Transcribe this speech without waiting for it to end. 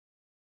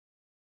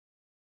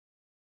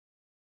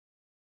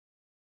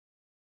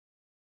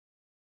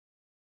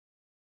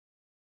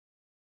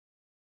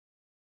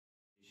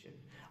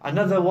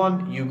Another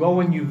one, you go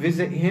and you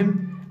visit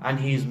him and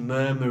he's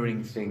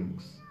murmuring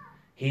things.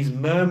 He's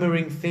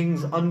murmuring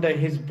things under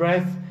his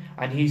breath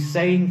and he's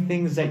saying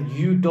things that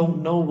you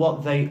don't know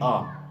what they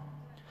are.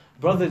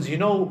 Brothers, you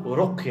know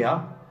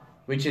ruqya,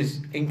 which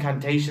is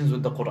incantations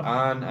with the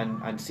Quran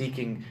and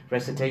seeking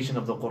recitation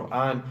of the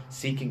Quran,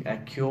 seeking a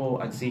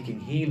cure and seeking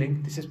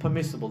healing. This is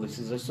permissible, this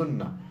is a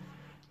sunnah.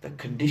 The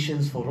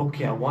conditions for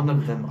ruqya, one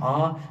of them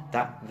are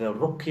that the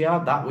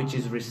ruqya, that which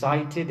is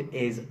recited,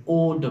 is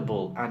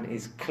audible and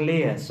is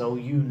clear, so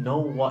you know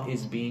what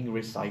is being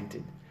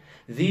recited.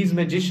 These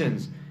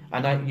magicians,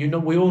 and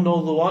we all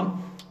know the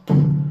one,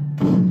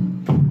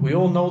 we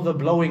all know the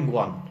blowing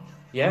one,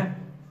 yeah?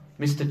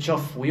 Mr.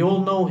 Chuff, we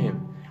all know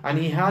him, and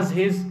he has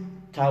his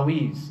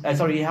taweez,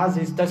 he has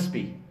his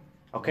tasbih,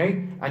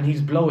 okay? And he's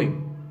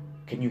blowing.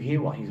 Can you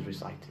hear what he's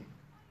reciting?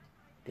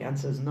 The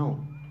answer is no.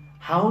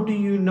 How do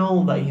you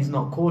know that he's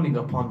not calling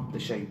upon the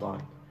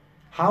shaitan?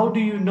 How do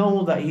you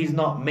know that he's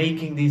not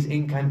making these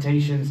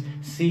incantations,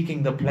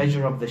 seeking the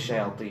pleasure of the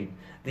shayateen?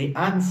 The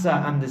answer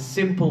and the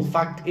simple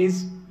fact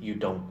is, you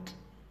don't.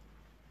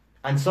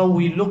 And so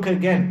we look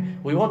again.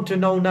 We want to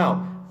know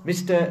now,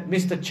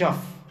 Mr.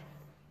 Chuff,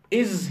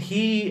 is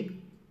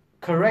he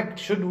correct?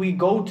 Should we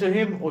go to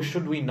him or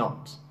should we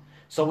not?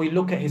 So we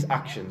look at his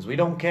actions. We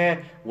don't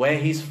care where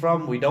he's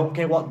from. We don't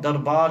care what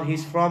darbar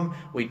he's from.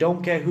 We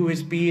don't care who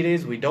his beard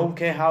is. We don't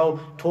care how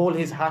tall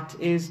his hat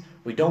is.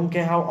 We don't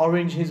care how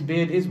orange his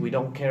beard is. We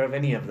don't care of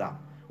any of that.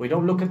 We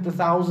don't look at the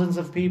thousands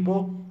of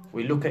people.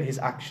 We look at his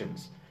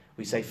actions.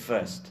 We say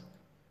first.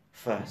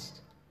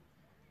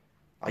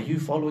 Are you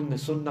following the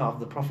sunnah of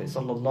the Prophet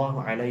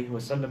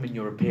ﷺ in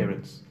your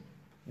appearance?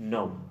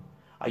 No.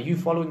 Are you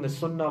following the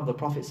sunnah of the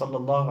Prophet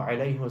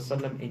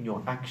ﷺ in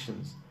your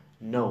actions?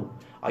 No.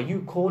 Are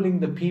you calling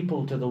the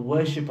people to the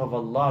worship of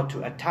Allah,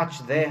 to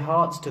attach their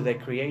hearts to their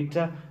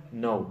Creator?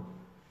 No.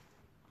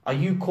 Are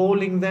you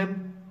calling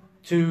them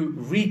to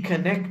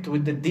reconnect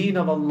with the deen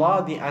of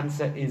Allah? The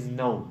answer is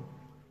no.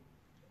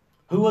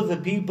 Who are the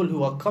people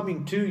who are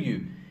coming to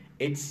you?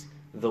 It's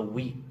the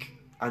weak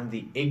and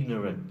the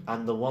ignorant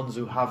and the ones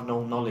who have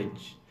no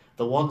knowledge,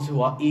 the ones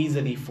who are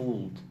easily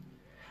fooled.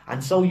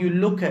 And so you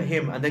look at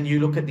him and then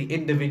you look at the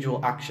individual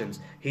actions.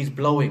 He's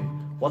blowing.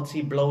 What's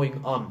he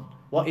blowing on?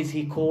 What is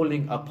he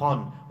calling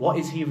upon? What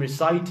is he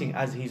reciting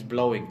as he's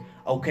blowing?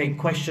 Okay,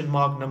 question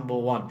mark number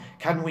 1.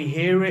 Can we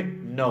hear it?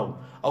 No.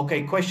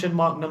 Okay, question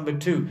mark number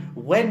 2.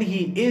 When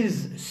he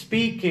is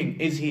speaking,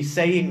 is he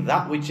saying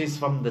that which is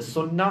from the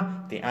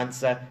sunnah? The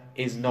answer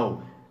is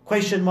no.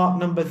 Question mark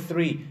number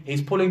 3.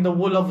 He's pulling the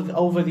wool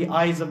over the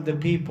eyes of the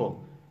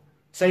people,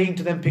 saying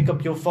to them, pick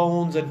up your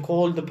phones and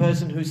call the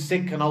person who's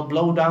sick and I'll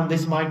blow down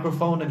this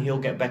microphone and he'll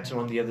get better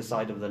on the other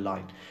side of the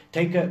line.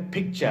 Take a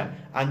picture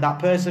and that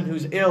person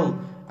who's ill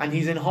and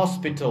he's in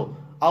hospital,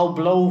 I'll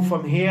blow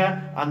from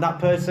here and that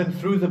person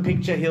through the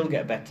picture, he'll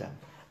get better.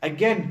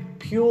 Again,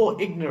 pure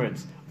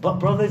ignorance. But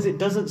brothers, it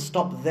doesn't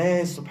stop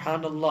there,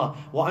 subhanallah.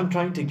 What I'm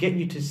trying to get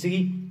you to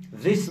see,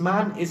 this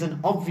man is an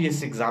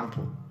obvious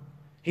example.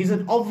 He's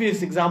an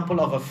obvious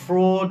example of a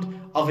fraud,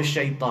 of a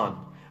shaitan.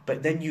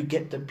 But then you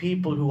get the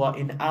people who are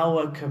in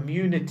our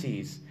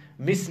communities,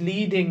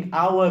 misleading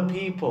our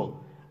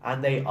people,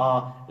 and they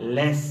are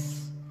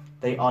less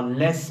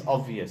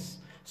obvious.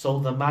 So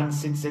the man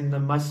sits in the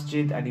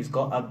masjid and he's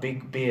got a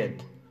big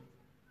beard.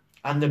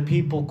 And the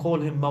people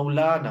call him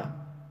Maulana.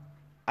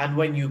 And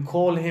when you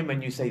call him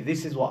and you say,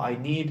 this is what I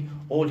need,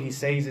 all he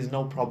says is,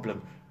 no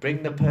problem.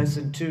 Bring the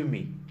person to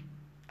me.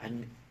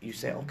 And you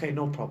say, okay,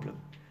 no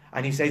problem.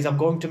 And he says, I'm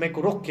going to make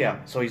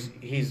ruqya. So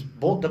he's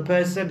bought the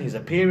person, his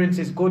appearance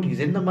is good, he's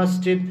in the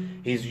masjid,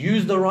 he's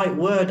used the right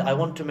word, I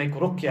want to make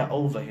ruqya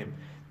over him.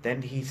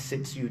 Then he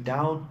sits you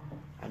down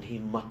and he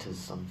mutters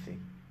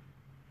something.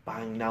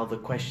 Bang, now the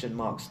question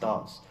mark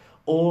starts.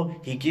 Or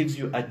he gives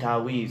you a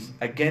taweez,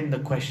 again the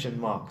question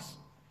marks.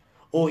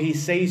 Or he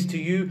says to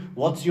you,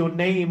 what's your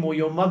name or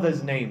your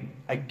mother's name?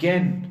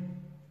 Again,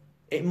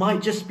 it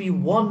might just be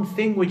one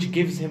thing which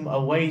gives him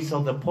away.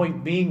 So the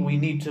point being, we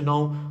need to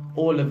know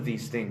all of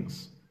these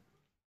things.